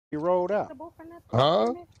He rolled out.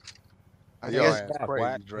 Huh? I Your guess ass Back, crazy,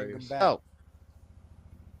 Wack. Bring him Dre's. back. out.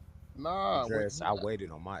 Nah, what, Dress, I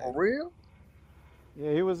waited on my for exit. real?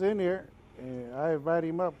 Yeah, he was in there, and I invited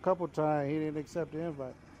him up a couple times. He didn't accept the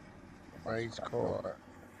invite. Race card.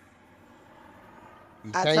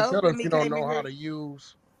 You I can't told tell us him he you don't came know in how here. to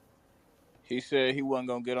use. He said he wasn't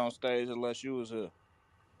gonna get on stage unless you was here.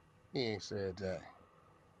 He ain't said that.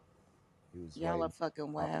 He was Y'all are waiting.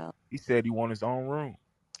 fucking wild. He said he want his own room.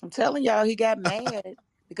 I'm telling y'all, he got mad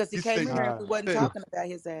because he He came said in here and Nah, we wasn't said, talking about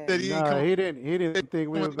his said ass. he ain't nah, coming. he didn't. He Said didn't he think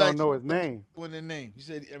we coming was back gonna to know his name. when the name. He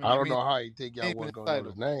said, I don't mean, know how you think y'all name in the wasn't gonna know title.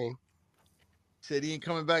 his name. Said he ain't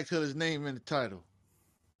coming back till his name in the title.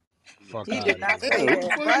 Fuck He out did of not here. say Damn, who the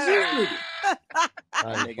that. fuck is this Word. nigga?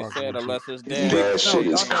 I That ain't nigga fucking said with you. unless his He daddy said, That was no, shit saying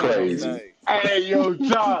is he y'all ain't not getting on niggas. crazy. stage. Hey, yo,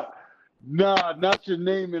 John. Nah, not your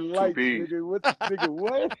name in To lights, be. nigga. What, nigga?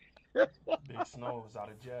 What? Big Snow is out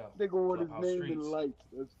of jail. Nigga want his Clubhouse name in streets. lights.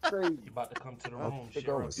 That's crazy. He about to come to the Oh, room. they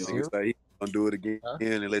Share going up, Nigga y'all. syrup. say he gonna do it again Huh?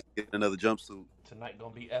 unless he get another jumpsuit. Tonight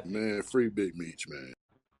gonna be epic. Man, free Big Meech, man.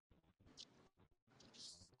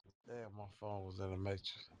 Damn, my phone was in the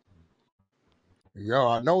matrix. Yo,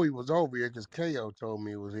 I know he was over here because KO told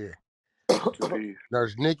me he was here. To be.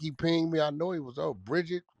 Nurse Nikki pinged me. I know he was over.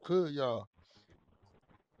 Bridget, could y'all?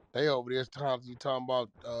 They over there times you talking about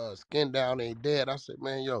skin down ain't dead. I said,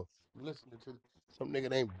 man, yo, you listening to some nigga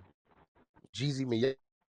named Jeezy me.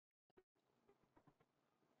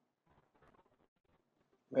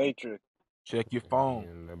 Matrix. Check your He phone.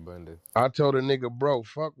 in abundance. I told a nigga, bro,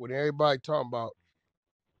 fuck what everybody talking about.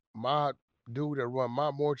 My dude that run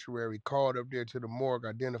my mortuary called up there to the morgue,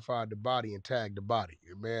 identified the body, and tagged the body.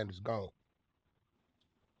 Your man is gone.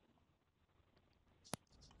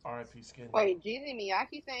 R.I.P. Skin Dog. Wait, Jeezy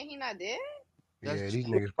Miyake saying he not dead? That's Yeah,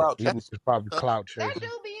 Clout these chase. niggas probably uh, clout That chasing.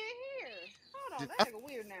 dude be in here. Hold on, that that's nigga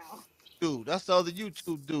weird now. dude. That's the other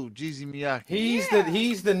YouTube dude, Jeezy Miyake. Yeah.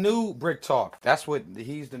 He's the new Brick Talk. That's what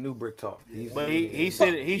he's the new Brick Talk. He's But he, he he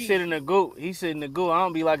said Fuck he sit in the Jeezy. goo. He sit in the goo. I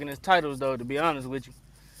don't be liking his titles though, to be honest with you.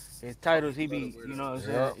 His titles he be, you know what I'm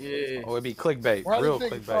Yeah. saying? Yeah. oh, it'd be clickbait, Why this real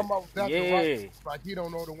nigga clickbait. talking about without the right Yeah. like he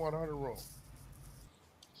don't know the 100 room?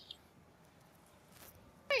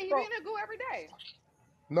 Hey, he be in the goo every day.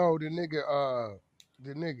 No,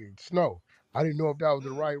 the nigga Snow. I didn't know if that was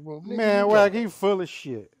the right room. Nigga, you Man, know Wack, that. he full of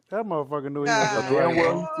shit. That motherfucker knew he was in the Damn right God,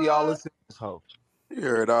 well he room. see all boy, this in this hoe. You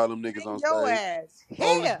heard all them niggas bring on your stage. ass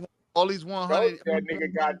All these, here. all these Told 100. you that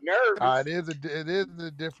nigga got nervous. It is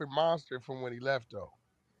a different monster from when he left though.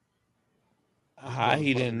 This How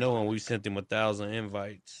he didn't motherfucker. know when we sent him 1,000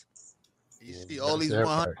 invites. You Yeah, see all that's these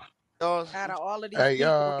 100 everybody. y'all. Out of all of these Hey,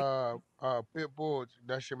 people, Pitbull,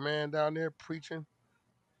 that's your man down there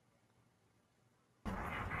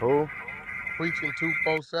Who? preaching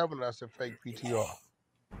 247. That's a fake PTR.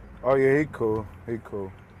 Oh yeah, he cool. He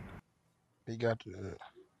cool. He got the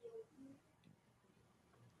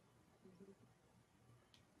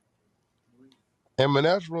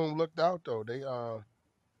M&S room looked out though.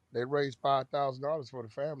 They raised $5,000 for the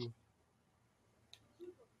family.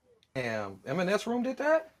 Damn, M&S room did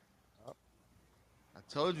that? I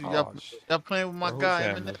told you, Oh shit. y'all playing with my For who guy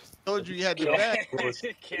Eminem. family? I told you he had the No bag.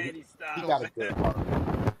 bullshit. Candy He stop. got a good heart.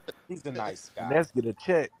 He's a nice And guy. let's get a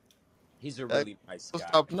check. He's a That, really nice don't guy.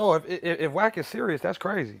 stop. No, if Wack is serious, that's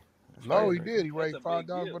crazy. That's No, very he crazy. did. He That's raised a big $5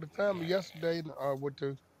 gift. for the family yesterday with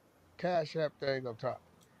the Cash App thing up top.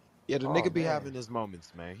 Yeah, the Oh nigga be man. having his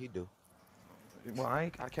moments, man. He do. Well,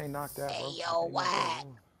 I can't knock that, hey bro. I yo, can't knock that at what?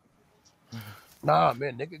 all. Nah,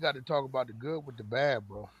 man, nigga got to talk about the good with the bad,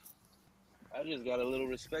 bro. I just got a little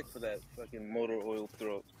respect for that fucking motor oil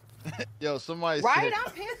throat. Yo, somebody Right? said,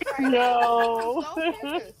 I'm pissed right now. I'm Yo. so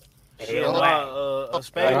pissed. Hey, yo, why? A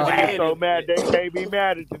spade a Niggas spade. Nah, so mad they can't be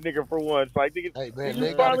mad at the nigga for once. Like, nigga, hey man, you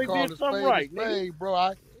they got to finally call did something a right, nigga. spade, bro.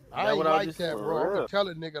 I That's ain't what I was like just that, saying. bro. I'm For gonna real. tell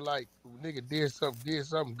a nigga like nigga did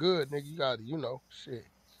something good, nigga. You got to, shit.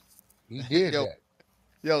 He did yo, that.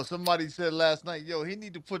 somebody said last night, yo, he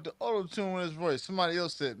need to put the auto tune in his voice. Somebody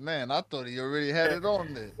else said, man, I thought he already had it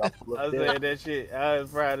on there. Y'all pull up I there. said that shit. I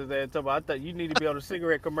was proud of that. I thought you need to be on a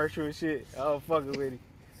cigarette commercial and shit. I was fucking with him.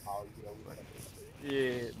 Oh yeah, we got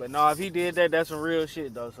Yeah, but no, if he did that, that's some real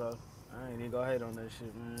shit though. So I ain't even gonna hate on that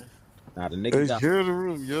shit, man. Nah, the nigga Hey, got. share the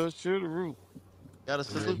room, yo. Share the room. Gotta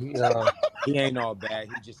Yeah, salute. He ain't all bad.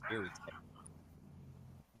 He just irritating.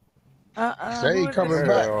 Say Who he is this coming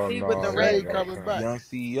back. supposed to Hell be with the no, Say he he red ain't gonna coming dress? back. come. Young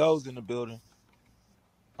CEOs in the building.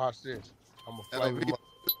 Watch this. I'm gonna flame LV, him up.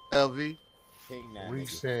 LV. King that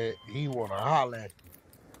Reese nigga. said he wanna holler at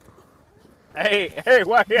Hey,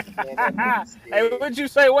 what? Man, that nigga Hey, scared. what you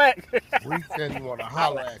say, Wack? you. Reese said he wanna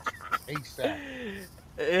holler at you ASAP.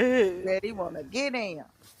 Said he wanna get in.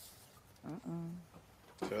 Mm-mm.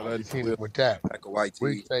 Tell I that just hit nigga him with that. pack of white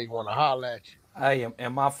Rick tees. say he want to holler at you. Hey,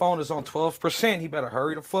 and my phone is on 12%. He better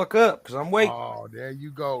hurry the fuck up, cause I'm waiting. Oh, there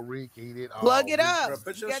you go, Rick. He did. Plug Oh, it Rick. up. Bro,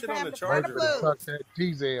 put You your got shit on time the to find Rick the charger, better bro. tuck plug. that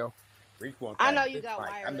T-Zell. Reef want I know that you good got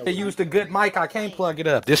mic. I wireless know They he on. use do. the good mic. I can't plug it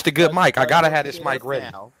up. This the good Plug, mic. I plug gotta your have this shit mic up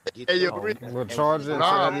ready. now. Get Hey, yo, your Oh, Rick, we'll and charge You it got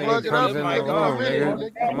so Nah, that wireless nigga plug it on. up comes good in the mic until he up, come room, in here, nigga. nigga.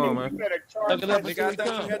 nigga. Come on, man. Plug it up Plug until that he shit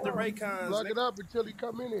come. You up. got the Raycons, Plug it nigga. up until he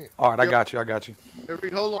come in here. All right, I yo, got you. I got you. hey,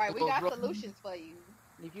 Rick, hold Right, we on, got bro. solutions for you.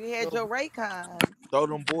 If you had Yo, your Raycons. Throw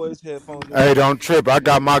them boys headphones in the Hey, trash. don't trip. I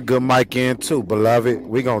got my good mic in too, beloved.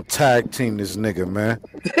 We gonna tag team this nigga, man.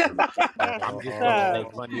 I'm just gonna make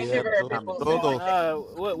Uh, funny hell comments. Todo.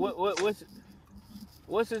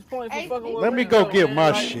 what's his point for Hey, fucking with Let me Rick go though, get man?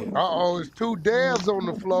 my Like, shit. Uh-oh, it's two devs on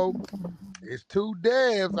the floor. It's two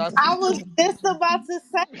devs. I I see was two. just about to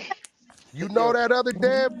say, You know yo, that other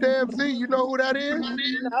Dev Z? You know who that is?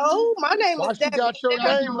 no, my name Why is she Devin. got your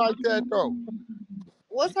name like that though?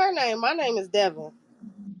 What's her name? My name is Devin.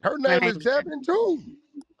 Her my name name is is Devin. Devin too.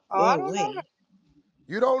 Oh, I Oh don't know her. wait,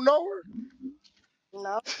 You don't know her?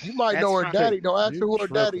 No. You might know that's her funny. daddy. Don't ask her You who her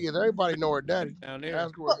daddy tripping. is. Everybody know her daddy. Down there.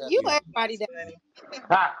 Ask her who her Well, you daddy is. everybody daddy.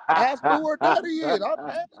 Ask her who her daddy is. I'm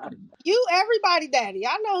asking. You everybody daddy.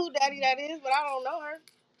 I know who daddy that is, but I don't know her.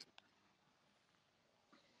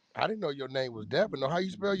 I didn't know your name was Devin. No, how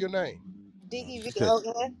you spell your name? She said,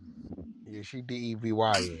 Devon. Yeah, she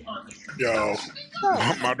Devyn. Yo,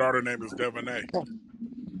 So, my daughter name is Devonay.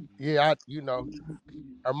 Yeah,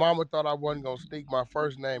 her mama thought I wasn't gonna sneak my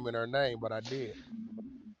first name in her name, but I did.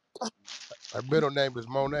 Her middle name is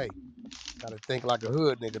Monet. Gotta think like a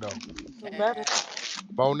hood nigga though. who better?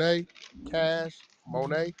 Monet, Cash,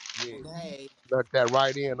 Monet. Yeah. Hey, Stuck that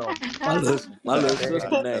right in on me. My You know little what I'm saying?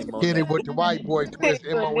 sister named Hit it Monet. with the white boy twist,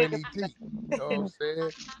 Good nigga. Monet. You know what I'm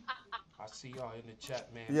saying? I see y'all in the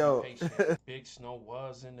chat, man. Be yo. patient. Big Snow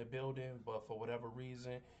was in the building, but for whatever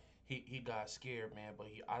reason, he got scared, man. But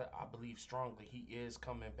I believe strongly he is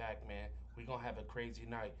coming back, man. We gonna have a crazy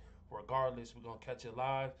night. Regardless, we gonna catch it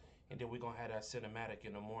live, and then we gonna have that cinematic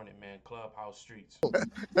in the morning, man. Clubhouse streets.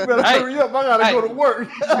 You better Hey, hurry up. I gotta hey, go to work.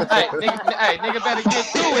 nigga better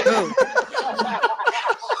get to it. look.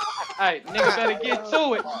 Hey, nigga better get Look.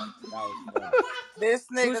 to it. That was funny. This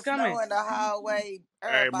Who's nigga Snow coming? in the hallway.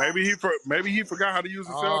 Hey, Everybody. maybe he forgot how to use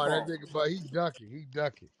a cell Oh, that phone. nigga, but he ducking. He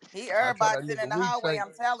ducking. I told Everybody that sitting nigga in the Reek hallway, say,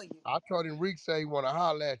 I'm telling you. I told him Reek say he want to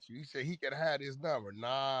holler at you. He said he could have his number.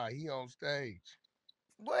 Nah, he on stage.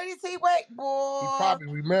 Where is he wait, He boy? probably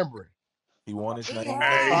remembering. he want his He name in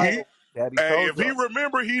the Hey, had it. title. Daddy if told he y'all.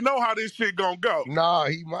 remember, he know how this shit gonna go. Nah,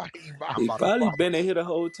 I'm He about to probably follow. been in here the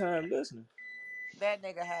whole time listening. That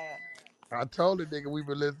nigga had. I told the nigga we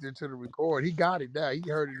been listening to the record. He got it now. He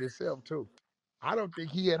heard it himself too. I don't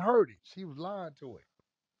think he had heard it. She was lying to him.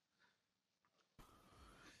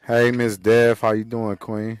 Hey, Miss Dev, how you doing,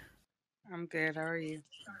 Queen? I'm good. How are you?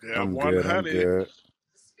 Dev I'm good. I'm 100. good.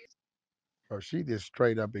 So she just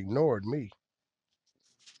straight up ignored me.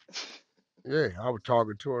 Yeah, I was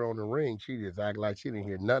talking to her on the ring. She just acted like she didn't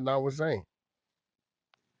hear nothing I was saying.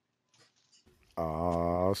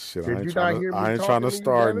 Oh shit! Did you not hear me I ain't trying talking to to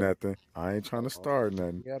you, start Devin? nothing. I ain't trying to start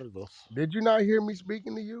nothing. Did you not hear me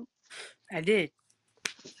speaking to you? I did.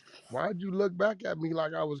 Why'd you look back at me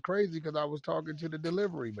like I was crazy because I was talking to the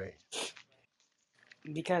delivery man?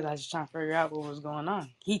 Because I was trying to figure out what was going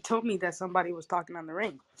on. He told me that somebody was talking on the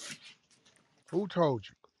ring. Who told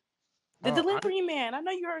you? The I delivery man. I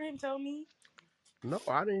know you heard him tell me. no,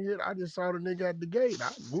 I didn't hear. I just saw the nigga at the gate.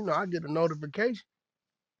 I get a notification.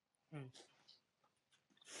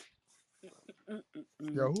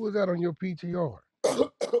 Yo, who is that on your PTR?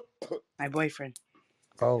 My boyfriend.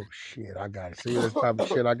 Oh shit, I got to see this type of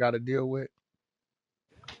shit I got to deal with.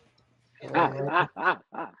 All right,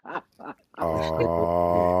 let's see what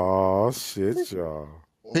Oh shit, y'all.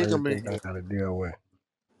 Pick him in everything I here. got to deal with.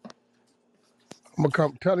 I'm gonna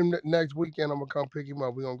come. Tell him that next weekend I'm gonna come pick him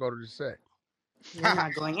up. We gonna go to the set. You're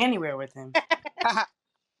not going anywhere with him.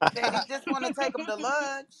 Said he just want to take him to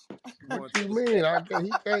lunch. You What going to you the mean? set? I can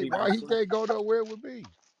He can't. Leave him Why he asleep. can't go nowhere with me?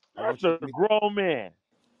 I want That's you a to meet. grown man.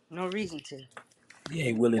 No reason to. He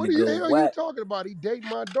ain't willing What to the go hell you what? talking about? He dating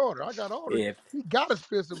my daughter. I got all the. If He gotta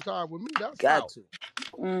spend some time with me. That's got foul. to.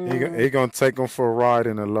 He gonna take him for a ride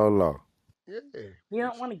in a Lolo. Yeah. You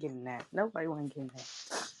don't want to get in that. Nobody want to get in that.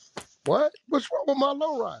 What? What's wrong with my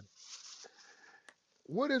lowrider?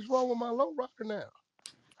 What is wrong with my lowrider now?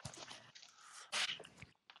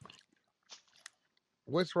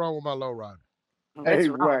 What's wrong with my lowrider? What's Hey,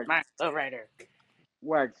 wrong with Wax. my lowrider?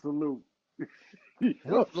 Wax, salute.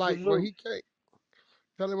 What? Yo, Like, well, salute. he can't.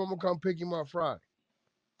 Tell him I'm gonna come pick him up Friday.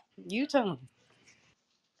 You tell him.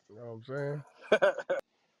 You know what I'm saying?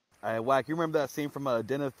 Hey, Wack, you remember that scene from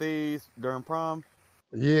Den of Thieves during prom?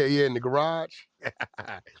 Yeah, in the garage.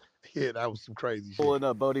 Yeah, that was some crazy shit. Pulling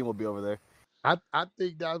up, Bodine will be over there. I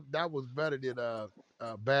think that was better than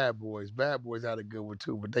Bad Boys. Bad Boys had a good one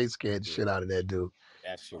too, but they scared the shit out of that dude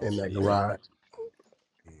That shit in was that lit. garage.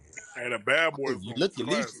 And the bad boys You one look was at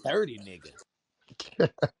least classic. 30, nigga.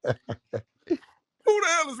 Who the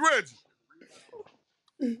hell is Reggie?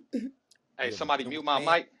 Hey, Yeah, but somebody you know mute what, my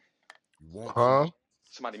man? mic. You want to. Huh?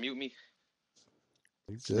 Somebody mute me.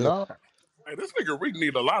 No. Hey, this nigga Reek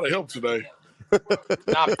need a lot of help today.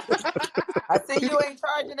 Nah, I see He you ain't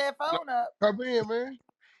charging that no, phone up. come in, man.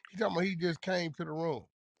 He talking about he just came to the room.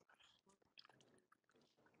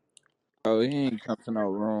 Oh, he ain't come to no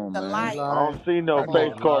room, The man. He light. I don't lying. see no That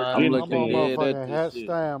face I'm nigga card, I'm on, lying. G. I'm looking on dead at motherfucking this hat shit.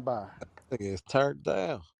 standby. Nigga is turned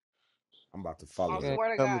down. I'm about to follow I He him. ain't swear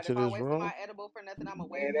to coming God, to if I this wasted room. my edible for nothing, I'ma Man,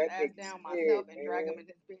 wave his that ass nigga down scared, myself and drag him man. in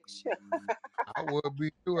this bitch. I would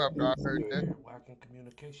be too after I heard that. Yeah, Wack in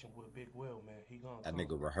communication with Big Will, man. He gonna That come.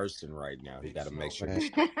 nigga rehearsing right now. He Big got to make Snow. sure. Man,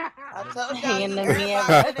 I told y'all He in he the everybody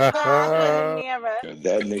mirror. in the car. He in the mirror.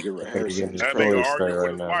 That nigga That nigga rehearsing getting is his That nigga clothes crazy. cut arguing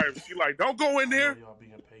with right his now. wife. She like, don't go in I know there. y'all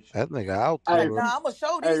being patient. that nigga out Nah, too Hey, early. I'm gonna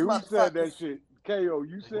show hey, these who said motherfuckers. that shit? KO,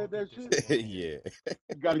 you They gonna said get that this shit? shit in hand. Yeah.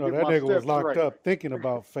 You You gotta know get that my nigga was steps locked right. up thinking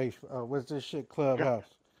about face. What's this shit? Got, Clubhouse.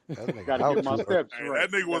 That nigga gotta out get my too early. steps Hey, right.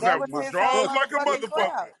 that nigga was Gotta That get having was my them his whole draws steps like a right. motherfucking motherfucker.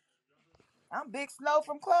 crowd. I'm Big Snow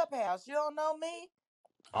from Clubhouse. You don't know me?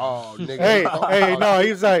 Oh, nigga, he Hey, talking hey, about no, you.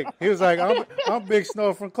 he was like, I'm Big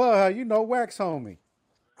Snow from Clubhouse. You know, Wax homie.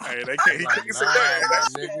 Hey, He he like, can't say that. nah, And my that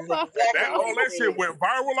shit, nigga. That's that exactly what all he that shit said. went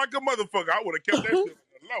viral like a motherfucker. I would have kept that shit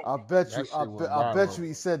low. I bet That you. shit went I bet viral. you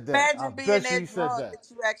he said that. I Imagine being bet you he that said drunk that.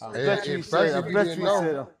 that you actually Eh, got into it I especially if with he Big bet didn't you he know.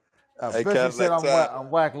 Snow. said. I Hey, bet you he said Cadillac Ty. I'm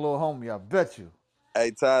whack little homie. I bet you.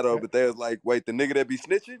 Hey, Ty though, Eh, but they was like, wait, the nigga that be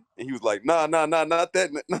snitching? And he was like, nah, not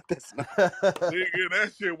that, not that sniper. Nigga,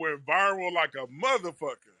 that shit went viral like a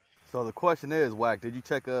motherfucker. So the question is, Wack, did you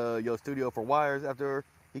check your studio for wires after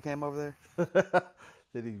he came over there?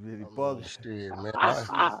 Did he I bug? mean, shit, man.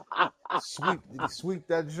 Did he sweep? Did he sweep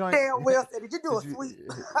that joint? Damn Will said, did you do a Did you sweep?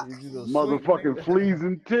 did you do a sweep, Motherfucking nigga? fleas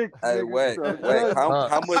and ticks, Hey, nigga. whack, Trying to whack. tell you.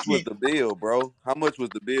 How much was Shit. the bill, bro? How much was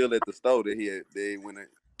the bill at the store that they went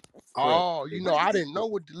crazy? Oh, I didn't know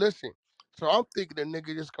what to listen. So I'm thinking the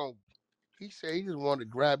nigga just gonna. He said he just wanted to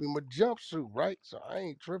grab him a jumpsuit, right? So I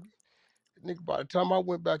ain't tripping. Nigga, by the time I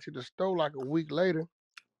went back to the store like a week later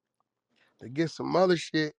to get some other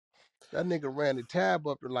shit, that nigga ran the tab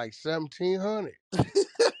up to like 1,700.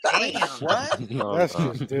 Wait, Damn. what? No, That's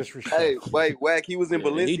no. just Hey, disrespectful. wait, whack. He was in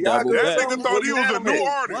Yeah, he Balenciaga doubled or That back. nigga something. thought Where he you was had a him new at? Wait,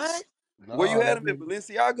 artist. what? Where you Nah, had that him at nigga.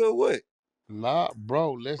 Balenciaga or what? Nah,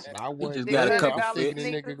 bro, listen, I He wasn't just got a there. couple I'm $600 fit. thinking the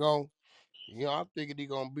nigga sneakers. gon' I'm thinking he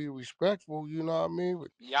gonna be respectful, you know what I mean? But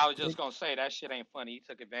Yeah, I was just nigga, gonna say that shit ain't funny. He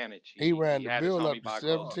took advantage. he He ran the had his bill homie up to buy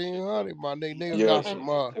clothes and shit. So 1,700. My nigga Yeah. got And some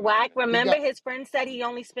Wack, he remember got his friend said he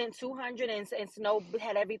only spent 200 and Snow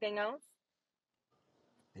had everything else?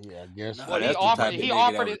 yeah, I guess Nah, well, so. he that's the offered type of he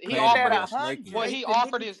nigga that offered was it he He planning said offered on it. snaking Well, it.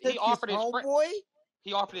 100. The nigga took his homeboy.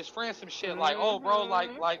 he offered his friend some shit like, oh, bro,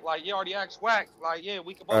 Mm-hmm. you already asked Wack, like, yeah,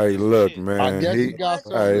 we could both Hey, get some look, shit. I man. guess he got What?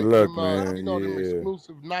 some of Hey, look, them man. them Yeah.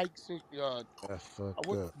 exclusive Nikes. That's fucked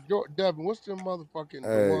What up. Devin? What's them motherfucking the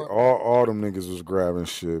Hey, one? all them niggas was grabbing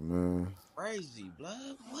shit, man. Crazy,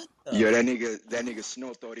 blood. What Yo, the? that nigga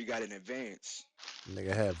Snow thought he got an advance.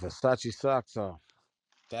 Nigga had Versace socks on.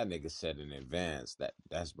 That nigga said in advance.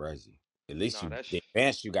 That's crazy. At least No, you that's the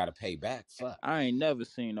advance you got to pay back. Fuck. I ain't never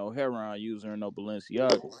seen no heroin user in no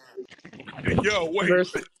Balenciagas. Yo, wait.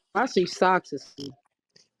 Versace socks is.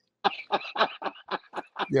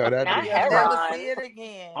 Yeah, that Not nigga You'll never Snow. see Heron. it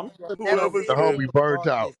again. You'll never Whoever see The it said homie again. burnt Brought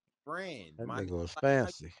out. his friend. That My nigga, nigga was like, how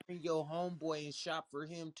you fancy. bring your homeboy and shop for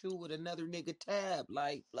him too with another nigga tab?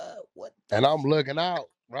 Like, blood, what And the I'm looking out,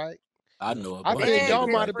 right? I know a I bunch of think And y'all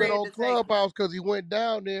niggas Chris might like have been that. Fred on to take him. Clubhouse because he went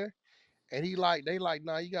down there and they like,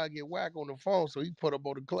 nah, you gotta get Whack on the phone. So he put up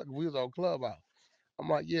on the club. We was on Clubhouse. I'm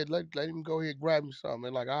like, yeah, let him go ahead and grab me something.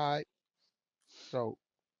 They're like, all right. So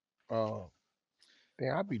uh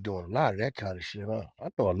man, I be doing a lot of that kind of shit, huh? I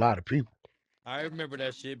know a lot of people. I remember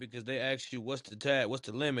that shit because they asked you what's the tag, what's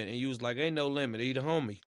the limit, and you was like, "Ain't no limit." He the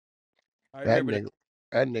homie. I That remember that. nigga,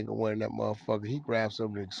 that nigga went in that motherfucker. He grabbed some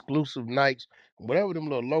of the exclusive Nikes, whatever them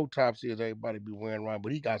little low tops is everybody be wearing around,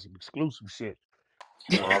 but he got some exclusive shit.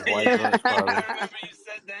 some off white I joints probably. remember you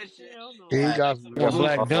said that shit. He got some He got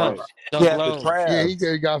black exclusive Off white. shit. dunks, He dunk had the lows. Yeah, Travs. he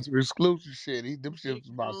got some exclusive shit. Them shit Big was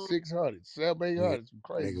about Snoop. 600, 700, Nigga, 800, some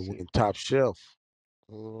crazy nigga shit. went top shelf.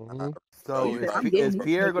 hmm So He So you said, know, I'm is getting this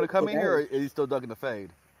Pierre nigga going to come in here, or today. is he still ducking the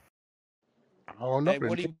fade? I don't know. Hey,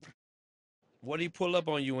 what he pull up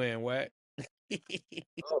on you in, Wack?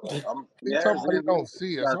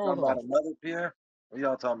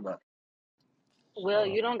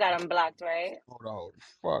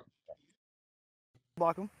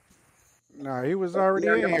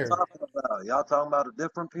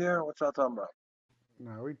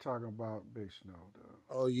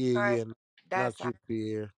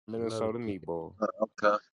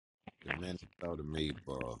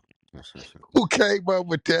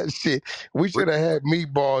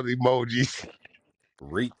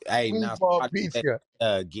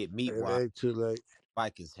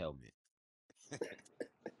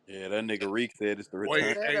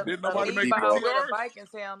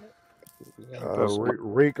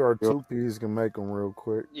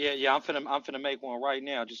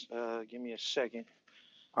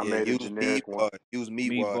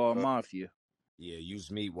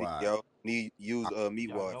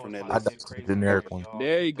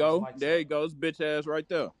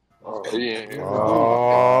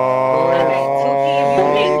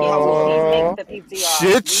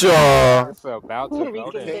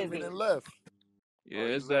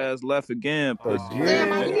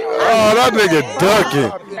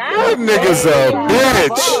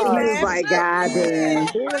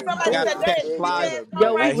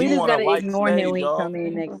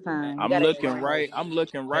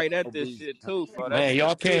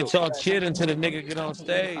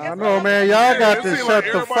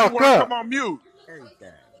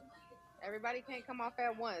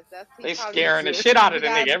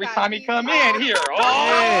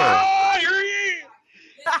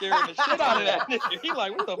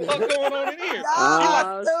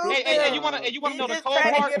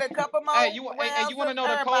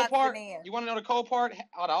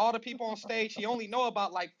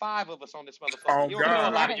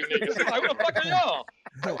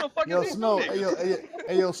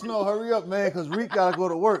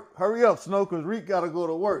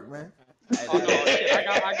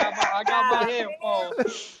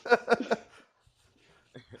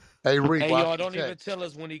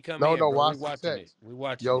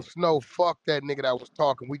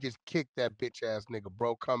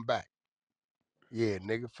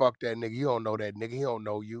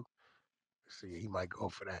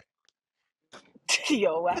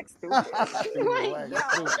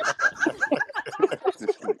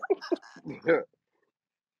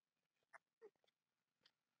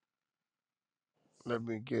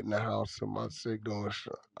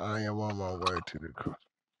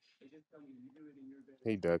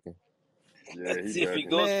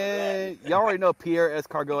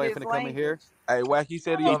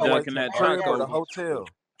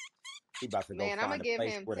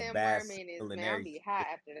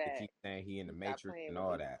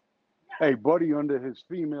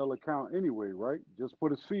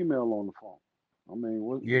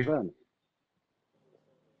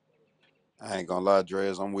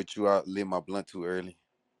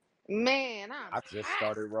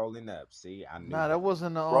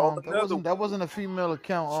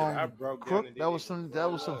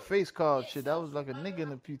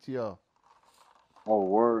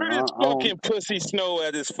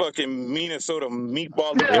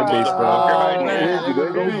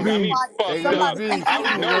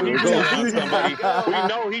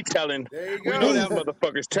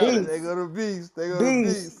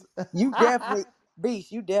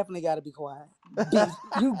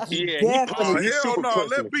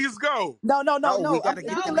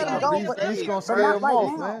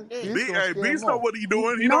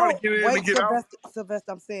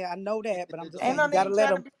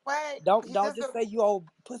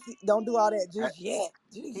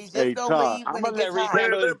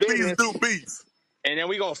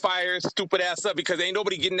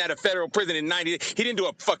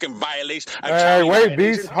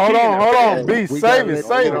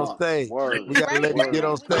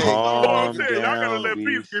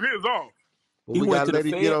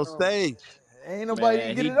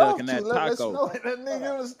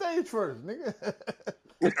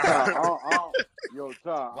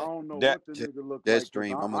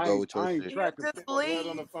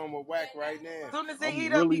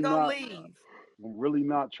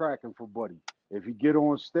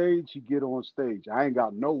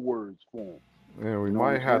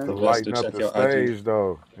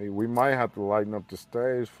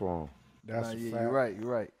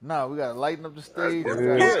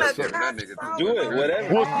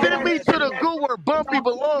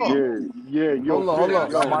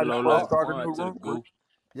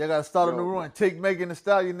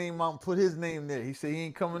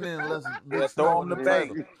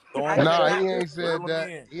 I Nah, cannot. he ain't said Reel him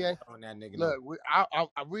that. in. He ain't. Throwing that nigga no. Look,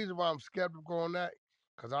 reason why I'm skeptical on that,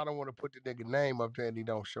 Cause I don't want to put the nigga name up there and he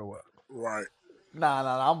don't show up. Right.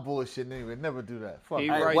 Nah, I'm bullshitting anyway. Never do that. Fuck He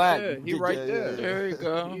Hey, that. right Wack, there. He right Yeah, there. yeah, There you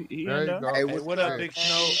go. yeah. He There in you there. go. hey, Hey, what's what up, Yeah. up, Big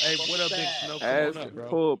Snow? Hey, gang? what What's up, Big that? Snow? Come on Ask, up,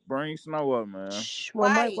 bro. bring Snow up, man. Shh,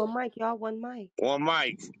 Right. one mic, y'all, one mic. One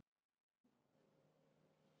mic.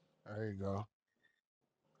 There you go.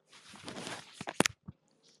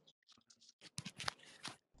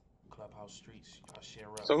 Clubhouse streets, y'all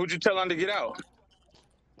share up. So who'd you tell on to get out?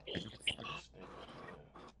 This nigga, man.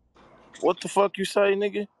 What the fuck you say,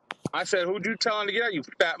 nigga? I said, who'd you tell on to get out, you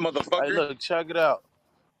fat Hey, motherfucker? look, check it out.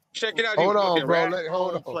 Check it out, you Hold on, fucking bro. rat. I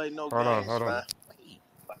Hold don't on. play no Hold on, games, hold on. man.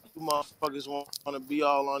 You motherfuckers want to be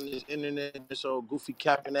all on this internet, this old goofy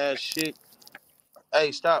capping ass shit.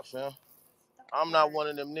 Hey, stop, fam. I'm not one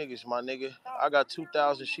of them niggas, my nigga. I got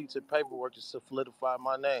 2,000 sheets of paperwork to solidify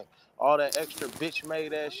my name. All that extra bitch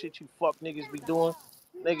made ass shit you fuck niggas be doing,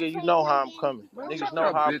 nigga, you know how I'm coming. Bro, Niggas shut know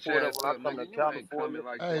your how I bitch pulled up ass when I up, come to nigga. You ain't California. coming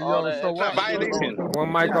like Hey, that. All yo, that so It's a extra Wack, shit, nigga. violation. did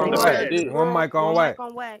One you mic You on know holler what at Wax. it is. One mic on One Wax. mic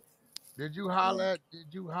on wax. did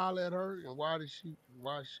you holler at her and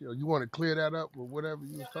why she or you want to clear that up with whatever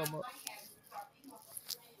you was talking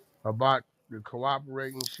about the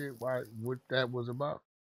cooperating shit, what that was about?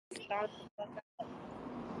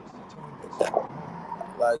 What's the topic? Speak on.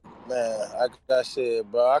 Like, man, like I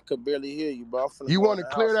said, bro, I could barely hear you, bro. I'm finna You go in want to the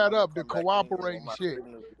clear house and that I'm gonna up, the come back in here when cooperating my shit.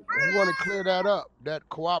 signal get You want to clear that up, that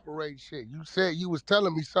cooperating shit. You said you was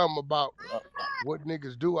telling me something about better. what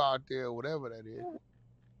niggas do out there, whatever that is.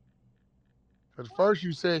 Cause first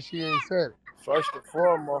you said she ain't said it.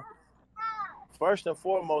 First and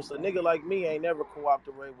foremost, a nigga like me ain't never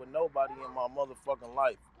cooperated with nobody in my motherfucking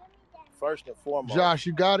life. First and foremost, Josh,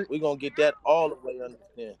 you got it? we gonna get that all the way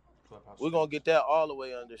understood. Clubhouse We gonna streets. get that all the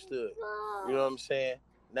way understood. You know what I'm saying?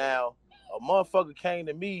 Now, a motherfucker came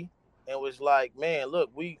to me and was like, "Man,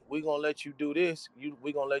 look, we gonna let you do this.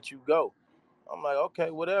 We gonna let you go." I'm like,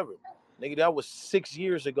 "Okay, whatever." Nigga, that was 6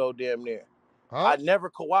 years ago, damn near. Huh? I never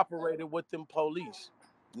cooperated with them police.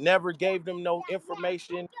 Never gave them no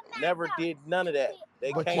information. Never did none of that.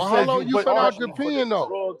 They But you came Well, how back said long and you you but been out charged the me for the pen though?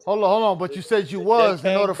 drugs. hold on, but you said you They was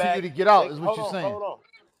in came order for you back. to get out, They is what hold you're on, saying. hold on.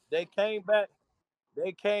 They came back.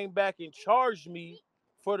 They came back and charged me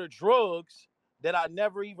for the drugs that I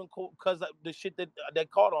never even because the shit that they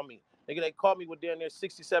caught on me. Nigga, they caught me with down there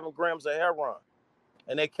 67 grams of heroin.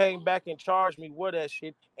 And they came back and charged me with that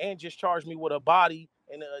shit and just charged me with a body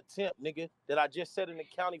and an attempt, nigga, that I just sat in the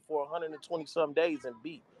county for 120 some days and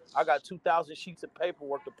beat. I got 2,000 sheets of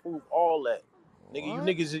paperwork to prove all that. Nigga,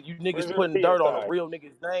 What? you Where's niggas your putting dirt on a PSI? real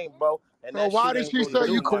nigga's name, bro, and So that why shit did ain't she gonna say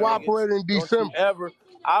you do, my nigga. cooperated in Don't you December? ever?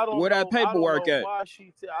 Where that I don't paperwork know at? why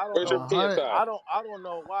she said. I don't Where's your know. A hundred. PSI? I don't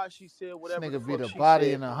know why she said This whatever the nigga beat fuck a she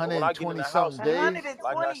body said. in But when I get in 120 the house, something nigga, days.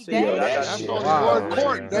 like I 120 said, Yo, nigga, I that days. got That's shit only videos one and wild,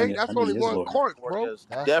 shit. court man. date. I That's need only his one lawyer. court, Paperwork bro. that's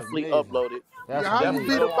That's definitely amazing. uploaded. Yeah, That's It's how you definitely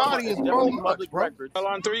beat amazing. a on. body It's in 4 definitely months, public bro? records. Fell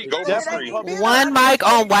on three, It's go for Nigga, they three. definitely can beat posted. a One body mic in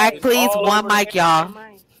on 3 Wack, It's days. please. all One over the mic, internet. y'all. One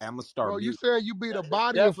mic. I'm gonna start Bro, you mute. saying you beat a It's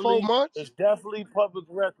body in 4 definitely months? public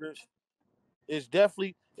records.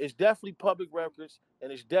 It's definitely public records,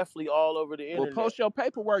 and it's definitely all over the Well, internet. post your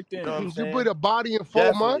paperwork You know what then. I'm You beat saying? a body in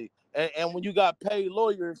 4 months? Definitely. And when you got paid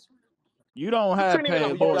lawyers, You don't You have couldn't even and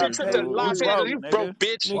paid when you afford your got lawyers, trip to paid nigga. You Los lawyers, Angeles, broke, you broke nigga.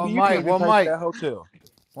 bitch. Nigga, One you mic, can't even one pay for mic, that hotel.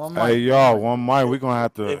 one Hey, mic, one y'all, mic. one mic. We're going to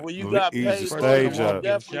have to when you got ease the paid First you lawyers, stage come you off up.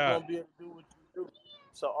 getting definitely shot. gonna be able to do what you do.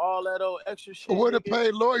 So all that old extra shit, Where the nigga,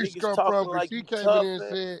 paid lawyers niggas come talking from? Because like she you came in tough, there and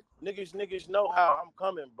and said, niggas know how I'm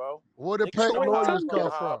coming, bro. where the Niggas paid So know when you how lawyers come I come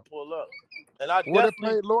here? how I from? pull up, and I Where the definitely,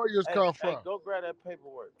 paid lawyers come hey, from? go grab that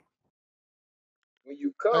paperwork. When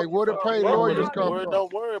you Hey, come, you where the Fuck come you paid mean? from, Where lawyers the nigga. come where? from?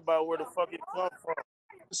 Don't worry about where the fuck it come from.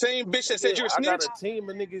 Same bitch that said Nigga, you're a I got snitch? a team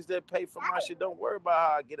of niggas that pay for my shit. Don't worry about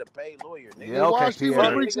how I get a paid lawyer, Yeah, nigga. Then why okay, she was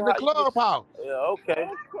Fuck, Pierre. reaching nigga, the how you get? clubhouse? Yeah, okay.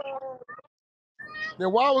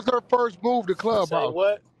 Then why was her first move to Say clubhouse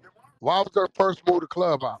then? what? Why was her first move to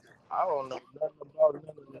clubhouse? I don't know nothing about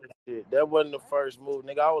none of that shit. That wasn't the first move,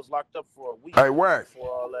 nigga. I was locked up for a week Hey, Wax.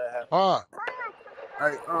 before all that happened. Huh?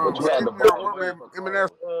 Hey, But you had skin to down, bust a my move man, for Eminem,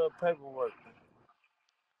 Paperwork.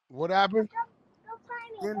 What happened?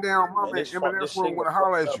 skin down, my Man, man, Eminem this one signal want to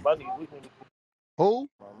holler fucked at up. you. We need Who?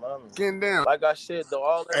 my mommy. Skin down. Like I said though,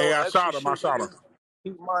 all that Hey, old I extra shot him. I shit, shot him. nigga.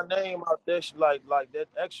 Keep my name out there, like that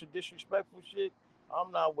extra disrespectful shit.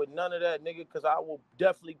 I'm not with none of that, nigga, because I will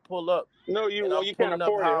definitely pull up. no, you And well, I'm you can't pulling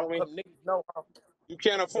up afford it, how I'm homie. coming. Niggas know how. You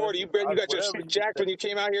can't Okay, afford it. You got your whatever shit you jacked say. when you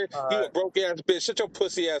came out here. You All a broke ass bitch. Shut your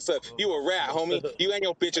pussy ass up. You a rat, homie. right. You ain't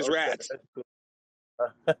no bitch's Okay, rats. that's cool.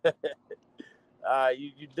 All right,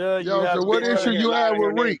 you done? You Yo, so having what Bitch issue coming fun? here you have lying on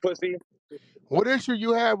with your name, Reek? pussy. What issue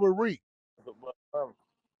you have with Reek? Um,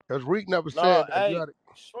 Because Reek never no, said that. You hey, had to,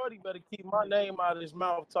 Shorty better keep my name out of his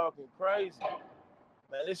mouth talking crazy.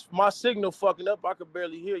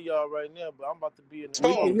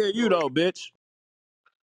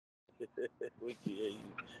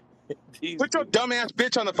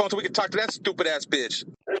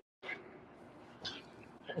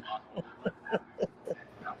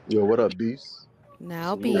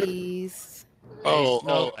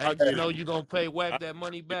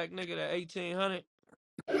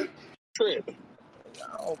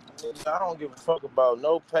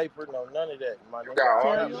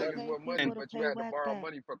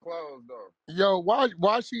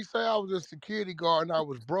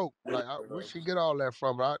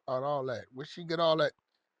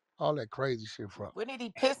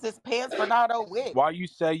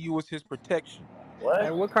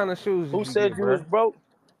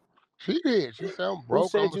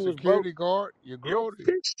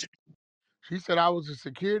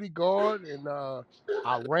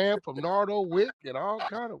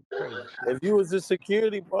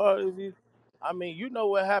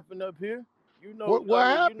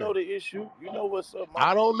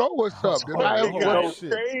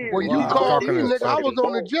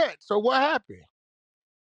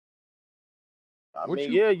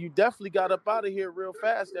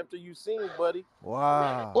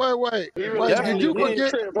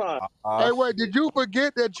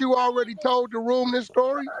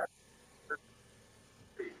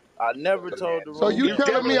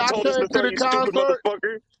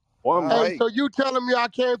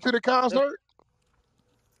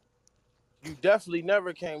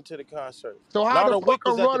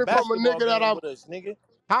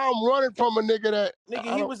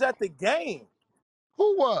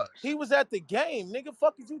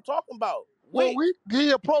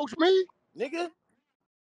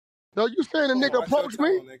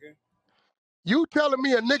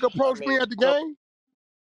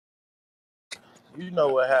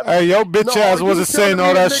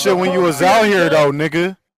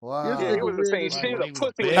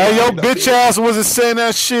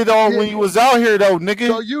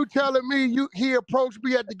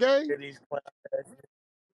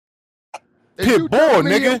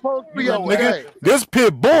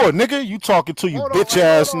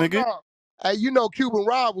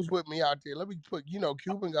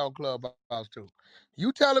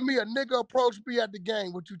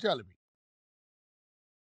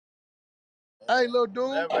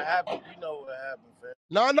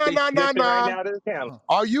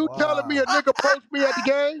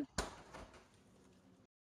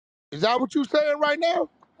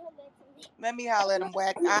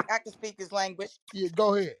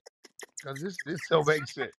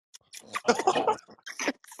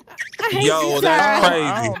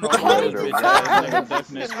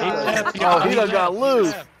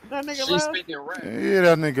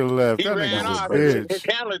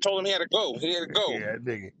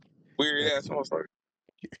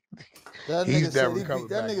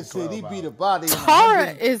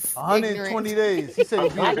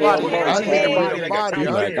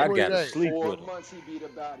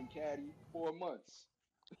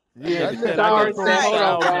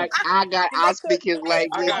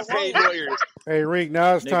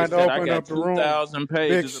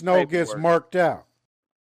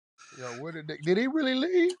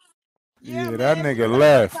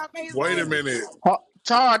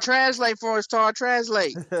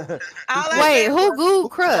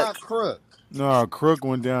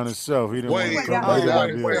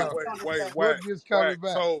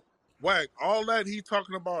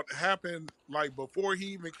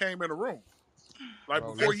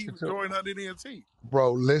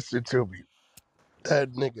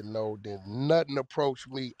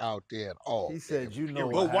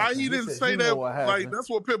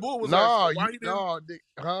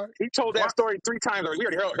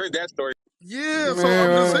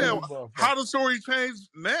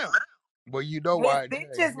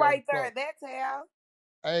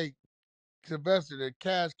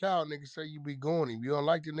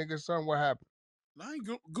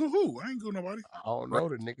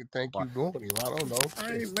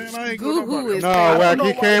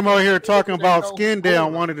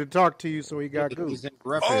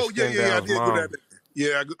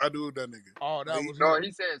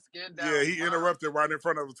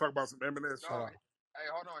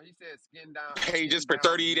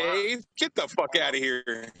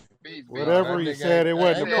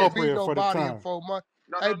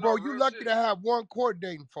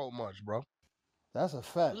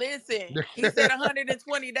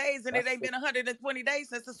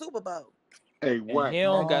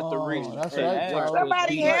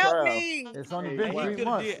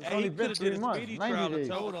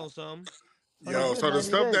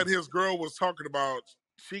 was talking about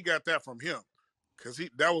she got that from him, cause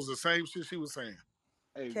that was the same shit she was saying.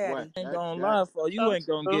 Hey, Caddy. Wax, Ain't that gonna that lie for you So ain't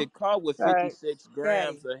gonna true. get caught with Right. 56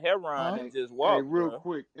 grams Caddy. of heroin Huh? and hey, just hey, walk, real bro.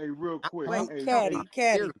 quick, Wait, hey, Caddy,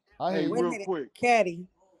 hey, Caddy. I hear hey, Wait you. a real minute, quick. Caddy.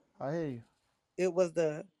 I hear you. It was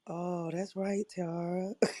the that's right,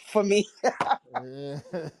 Tara. For me. Yeah,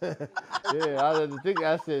 yeah. I had to think.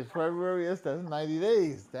 I said February. That's 90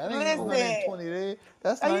 days. That ain't no Oh, Listen. 120 days.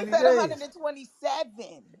 That's He 90 said days.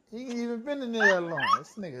 127. He ain't even been in there that long.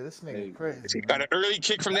 This nigga hey, crazy, She got man. an early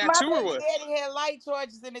kick from that My too, or baby what? daddy had light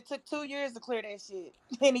charges and it took 2 years to clear that shit.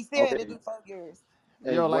 And he still had to hey, do 4 years.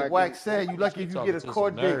 hey, Yo, like Wax. Wax said, you lucky She if you get talking a to some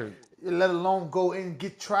court date, nerds. let alone go in and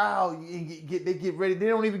get trial. And they get ready. They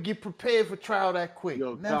don't even get prepared for trial that quick.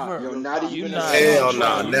 Yo, Todd, Never. Yo, yo, not Todd. You even a not speedy Hell walking, nah,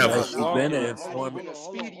 trial you is never. that not quick. Been walking. in Hold Not on, 20. even a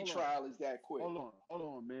speedy hold on, trial is that quick.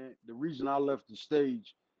 man. The reason I left the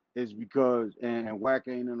stage is because, and Wack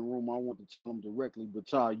ain't in the room. I want to tell him directly, but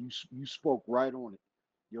Todd, you spoke right on it.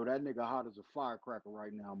 Yo, that nigga hot as a firecracker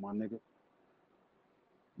right now, my nigga.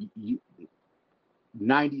 You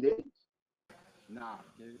 90 days? Nah,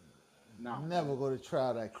 kid. Nah, Never kid. go to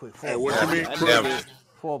trial that quick Hey, for a what you body. mean, That Crook? Never. nigga,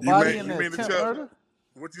 For a You body mean and you an mean to attempt tell murder.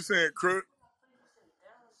 what you saying, Crook?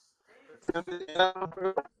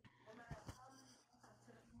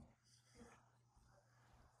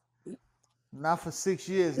 Not for 6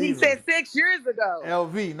 years He either. said 6 years ago.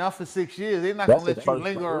 LV, not for 6 years. They're not gonna That's his let you first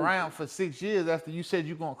linger degree. around for 6 years after you said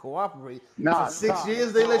you're gonna cooperate. For Nah, six Todd.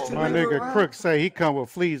 years they Hold let on, you My hold linger on. nigga around? Crook say he come with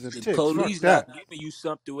fleas and the ticks. Fuck police not that. giving you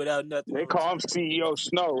something without nothing They on call you. him CEO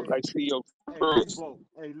Snow, Hey, like CEO hey, Cruz. Lebo.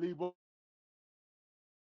 Hey, Lebo.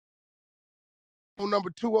 Phone number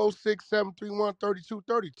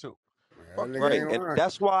 206-731-3232. That Fuck you nigga Right, ain't and lying.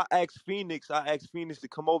 that's why I asked Phoenix. I asked Phoenix to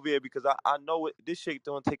come over here because I know this shit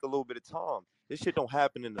don't take a little bit of time. This shit don't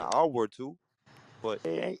happen in an hour or two. But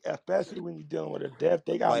They ain't, especially when you're dealing with a death,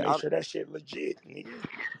 they gotta like make I, sure that shit legit, nigga.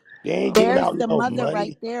 They ain't giving There's out the no mother right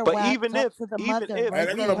money. there, but Wack. Talk to the even mother if Hey, right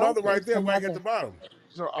they we go the there. mother don't, right There's there. the Wack at the mother. bottom.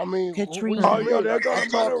 So I mean, what you Oh, Katrina. yo, mean? there go I the mother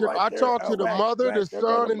talked to right I there. talked to the Wax, mother, the wax, there go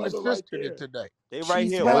the son, and the mother right sister there. today. they right She's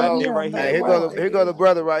here, right Wack. Hello. They here, right Hey, here. Mother here go Wax, Wack. the here go the nigga.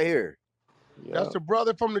 brother right here. That's Yep, the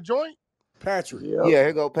brother from the joint. Patrick. yep. Yeah,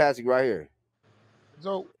 here go Patrick right here.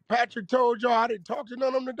 So Patrick told y'all I didn't talk to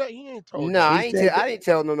none of them today. He ain't told Nah, y'all. He I ain't said that I didn't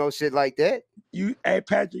tell no shit like that. hey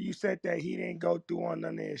Patrick, you said that he didn't go through on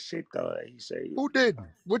none of his shit though. He said, Who didn't?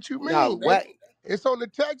 What you Nah, mean? what? It's on the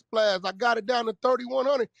text blast. I got it down to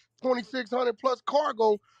 3,100, 2,600 plus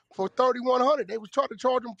cargo for 3,100. They was trying to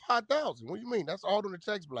charge them 5,000. What do you mean? That's all on the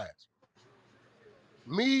text blast.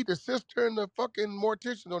 Me, the sister, and the fucking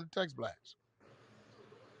mortician on the text blast.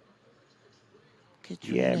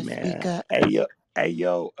 yeah, Katrina, speak man. up. Hey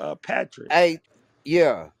yo, Patrick. Hey,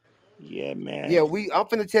 yeah. Yeah, Yeah, man. I'm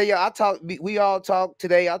finna tell you, we all talked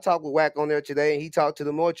today. I talked with Wack on there today, and he talked to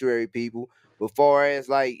the mortuary people before as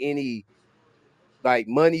like any like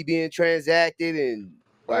money being transacted and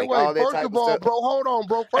like Wait. all that First type of of all, stuff. bro, hold on,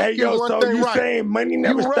 bro. Hey First, get yo, one so thing you right. saying money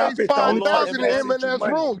never You stop? raised It's the only Hold on, 5,000 person that in everybody. sent you M&S money.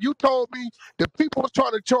 room. You told me the people was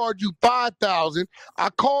trying to charge you 5,000. I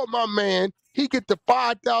called my man. He get the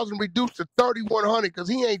 5,000 reduced to 3,100 because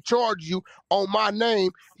he ain't charged you on my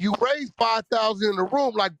name. You raised 5,000 in the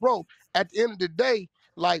room, like bro. At the end of the day,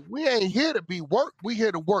 like we ain't here to be work. We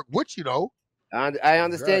here to work with you though. I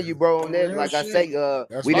understand you, bro, on that. Real Like I shit. say,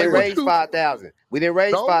 That's we like didn't what raise you 5,000. We didn't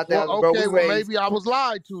raise No? Well, 5,000, bro. okay. We Well, raised. maybe I was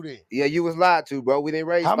lied to then. Yeah, you was lied to, bro. We didn't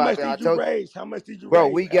raise How much 5,000. I did you told you, raise? How much did you bro. raise,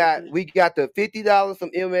 We got Patrick? the $50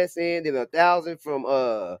 from MSN, then 1,000 from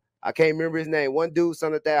I can't remember his name. One dude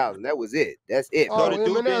sent 1,000. That was it. That's it, So bro. the Oh,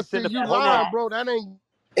 dude didn't M&S, see, send the. you Hold on, lying, bro. That ain't.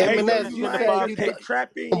 Hey yo, he didn't Eminem's, you you send the lying said five because you hey, k.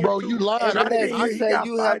 Trap in here Bro, too. you lying. Trap I, Eminem's, in you here, I he said got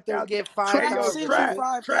you helped him 5,000. get Hey Trap yo, 5,000, sent you Trap,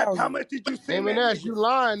 nigga. 'Trap, how 5,000. much did you send that M&S, you nigga?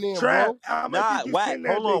 lying then, Trap, bro. how much did Nah, you Wack. send that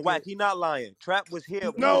Hold on, nigga? Wack. He not lying. Trap was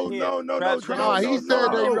here. We was No, here. no, no, Trap no, sent him no, Nah, no, he no,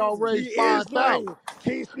 said they no. all 5,000. He raised is 5,000. lying.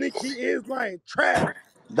 King Sneak, he is lying. Trap,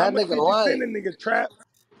 how That much nigga did you send lying. a nigga, Trap?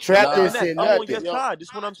 Trap Hey, didn't Nah, Maness, send I'm on nothing. your yo, side. This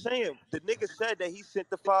is what I'm saying. The nigga said that he sent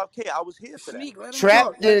the 5K. I was here for that. Sneak, let him Trap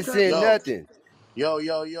talk. Let didn't Trap send yo, talk. nothing.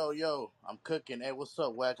 yo. I'm cooking. Hey, what's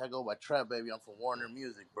up, Wack? I go by Trap Baby. I'm from Warner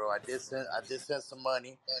Music, bro. I did send some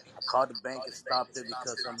money. I called the bank and stopped it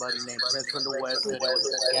because somebody named Prince from the West said it was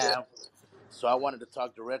a scam. So I wanted to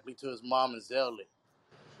talk directly to his mom and Zell it.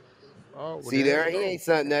 Oh, well, See there you there, he go. ain't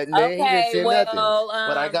sent nothing, man. He didn't Okay, send nothing. well,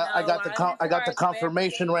 But I no, got the I'm in I got the charge of confirmation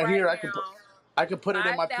everything right right here. now. I can put it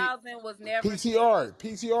in my 5,000 was never sent. PTR,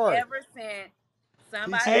 PTR, Never sent.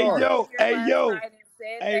 Somebody Hey PTR. came in yo, here hey last yo, night and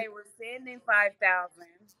said hey, they were sending 5,000.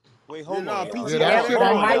 Wait, Yeah, hold nah, on, It y'all. was Yeah, that PTR. never shit Hold ain't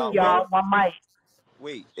on, sent. y'all. happened, Wait. bro.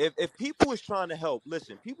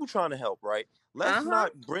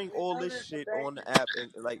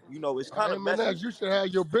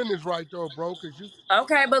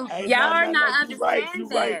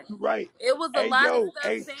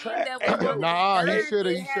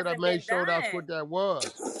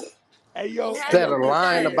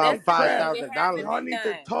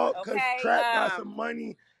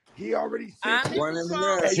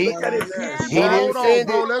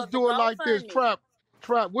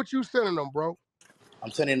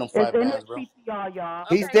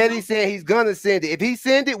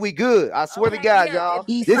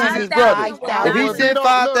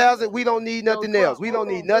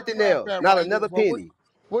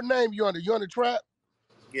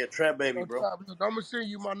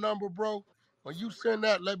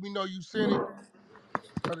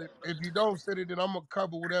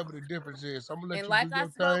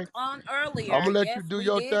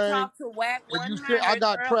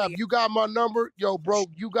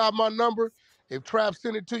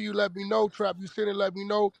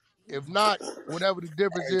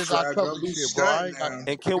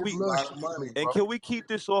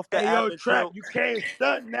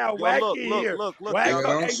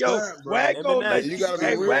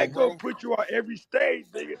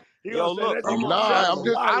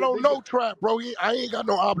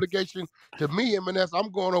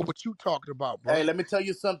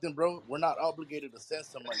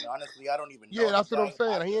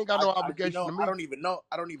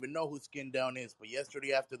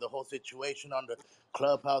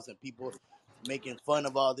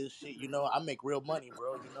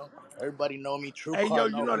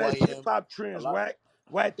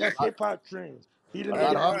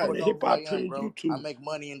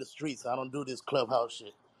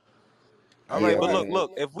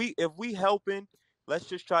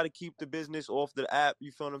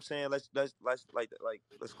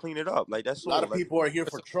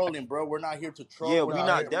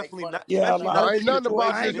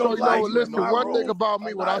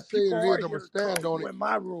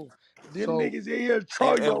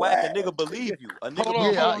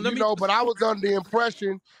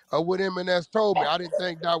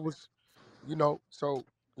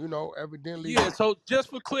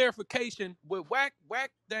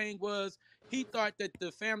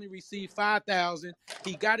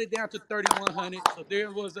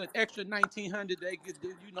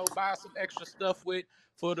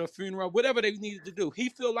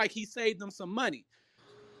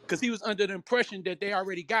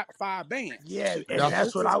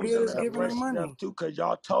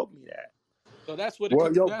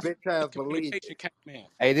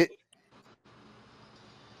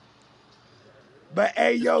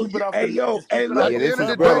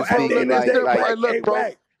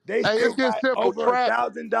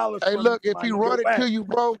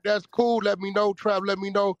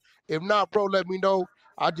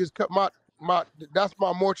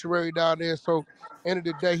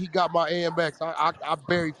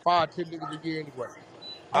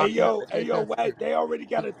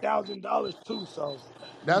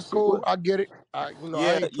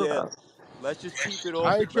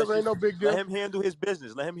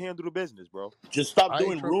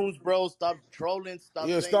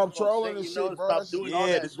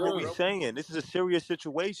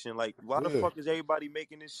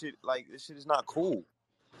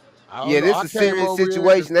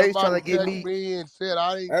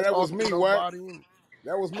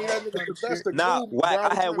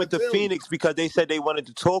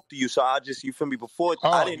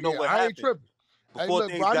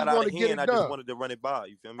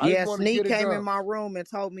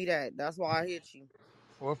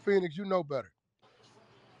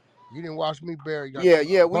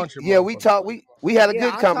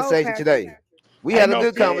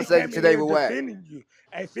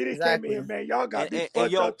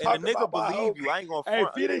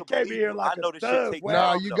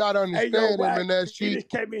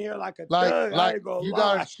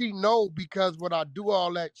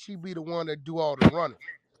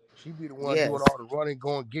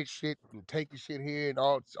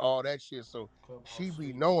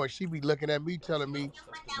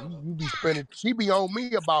 You be spending. She be on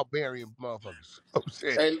me about burying motherfuckers. I'm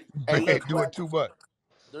saying Hey, you look, doing Wack. too much.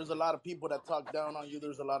 There's a lot of people that talk down on you.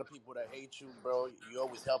 There's a lot of people that hate you, bro. You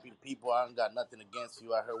always helping people. I ain't got nothing against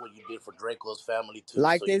you. I heard what you did for Draco's family too.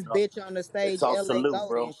 Like So this bitch on the it's stage, all LA salute, Golden.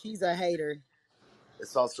 bro. She's a hater.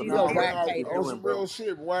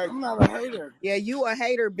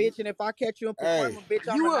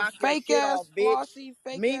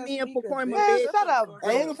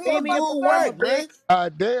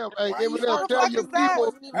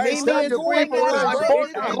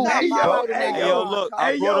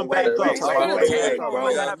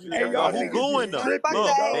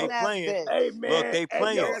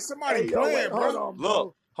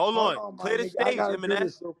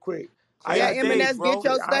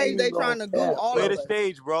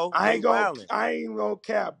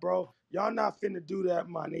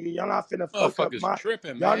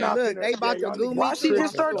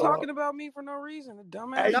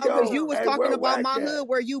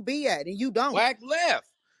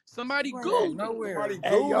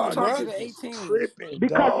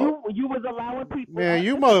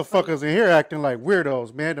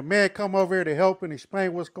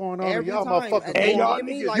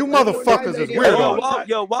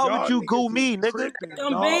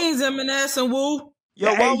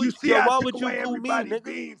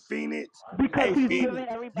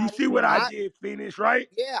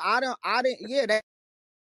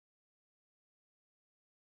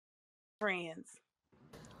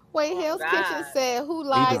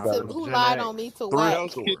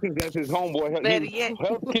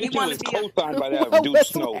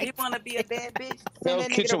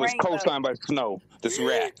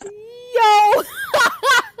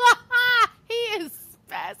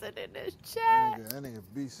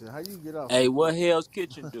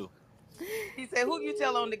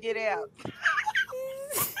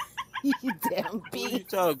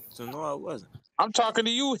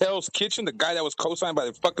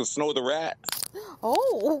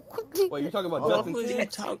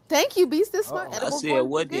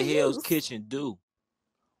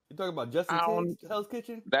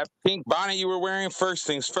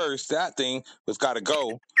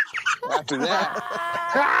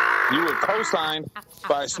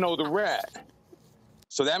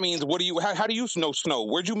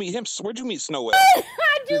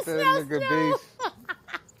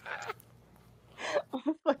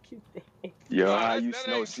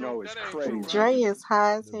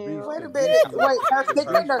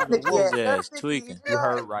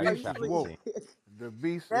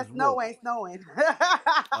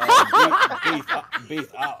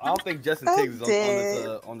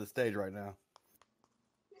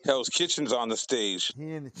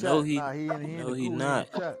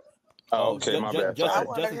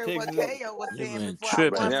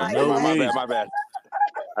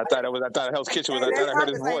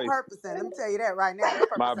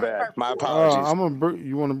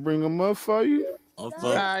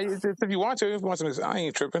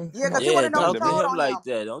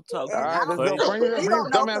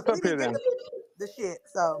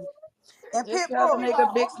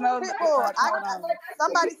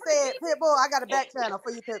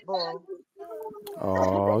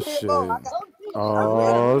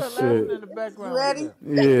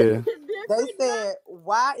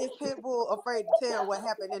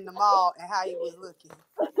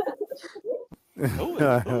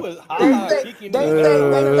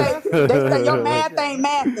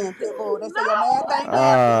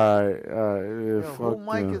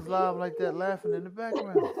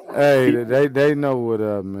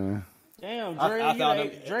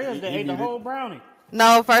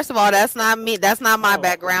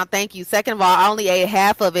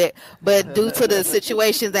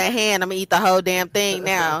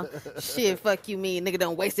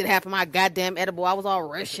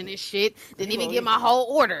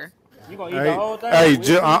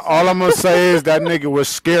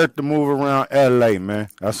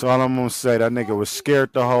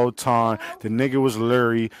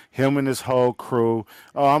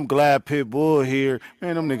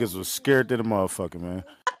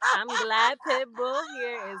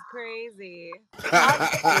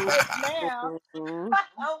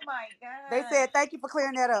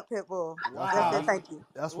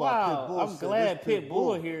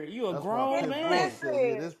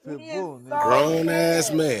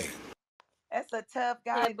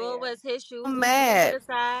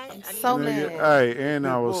 mad. I need So to Nigga, know. mad. hey, and Hey,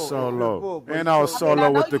 I was Pitbull, solo. but And you I was told I mean, I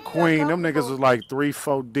solo know with the you felt queen. Them niggas comfortable. was like 3,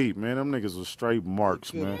 4 deep, man. Them niggas was straight hey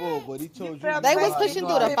marks, man. Pitbull, but he You told you felt you They know was how safe, you pushing know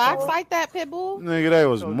through how the he Pitbull. box coming. like that, Pitbull. Nigga, they He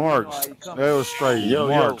was told you you know how marks. he They coming. was straight Yo,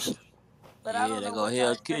 yo. marks. But I Yeah, don't they know go what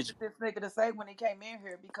y'all Hell's expected Kitchen. this nigga to say when he came in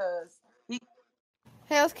here because he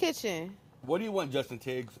Hell's Kitchen. What do you want, Justin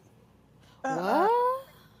Tiggs? uh-uh. What?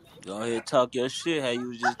 Go ahead, talk your shit. How you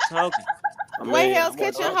was just talking. I'm in Wait, here. Hell's I'm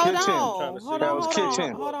Kitchen. watching Hell's the Hold game. Kitchen. I'm trying to on. see Hold on. who Hell's Hold won the on.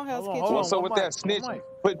 Kitchen. Hold book. on, Hell's Hold on, Kitchen. What's up one with mic, that one snitch? mic,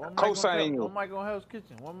 Put one mic on cosign in you. one mic on Hell's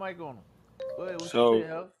Kitchen. One mic on him.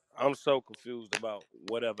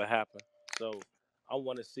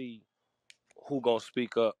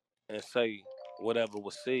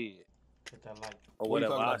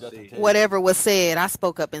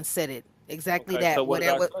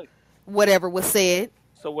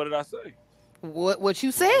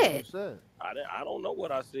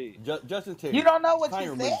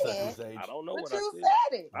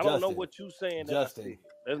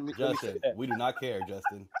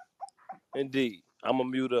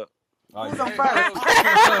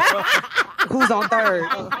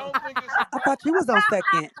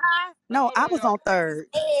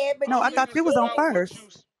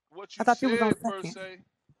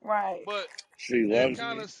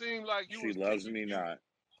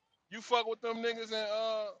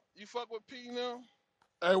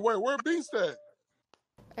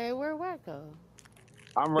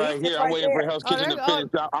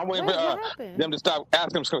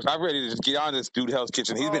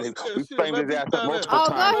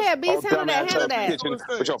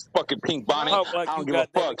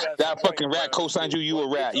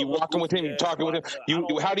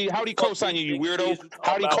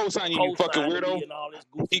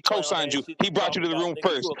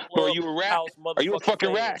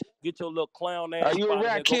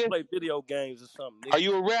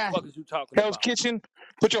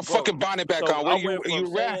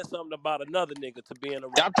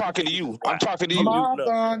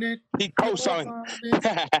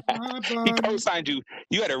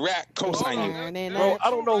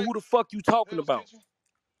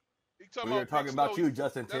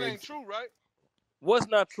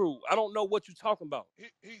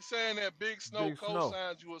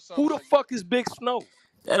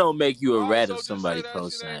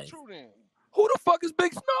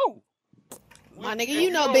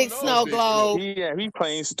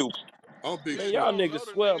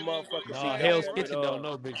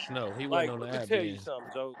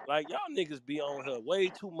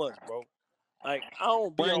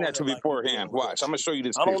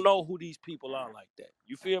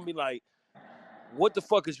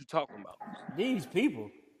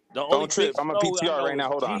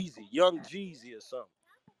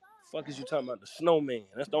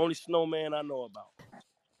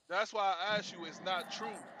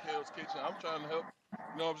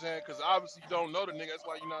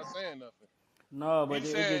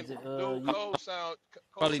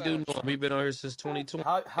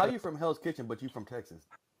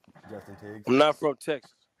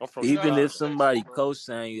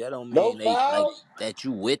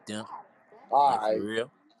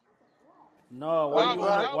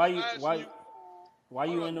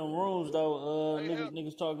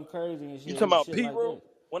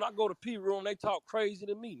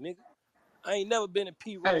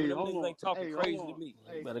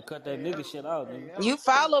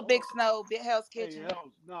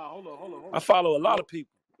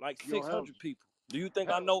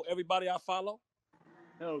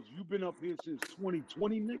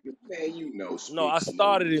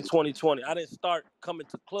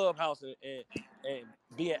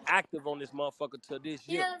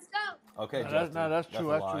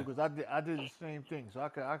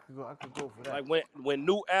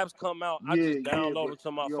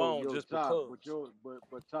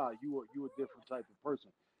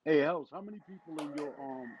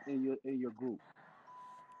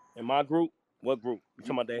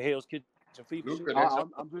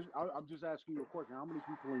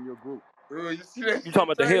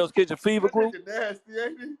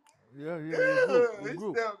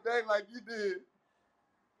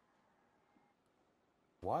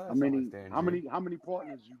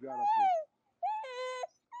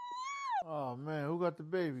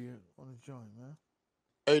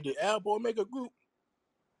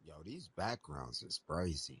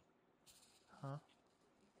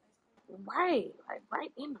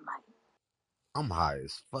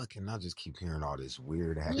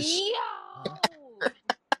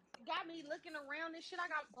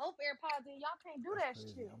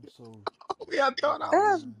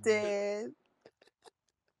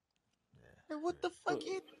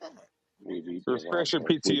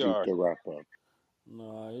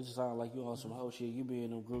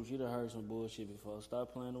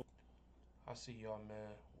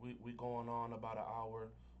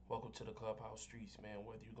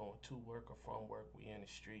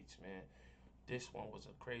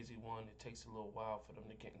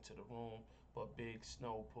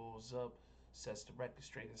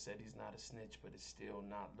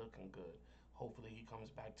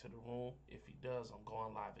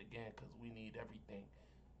 again because we need everything.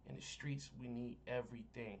 In the streets, we need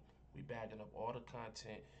everything. We bagging up all the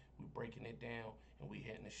content, we breaking it down, and we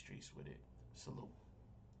hitting the streets with it. Salute.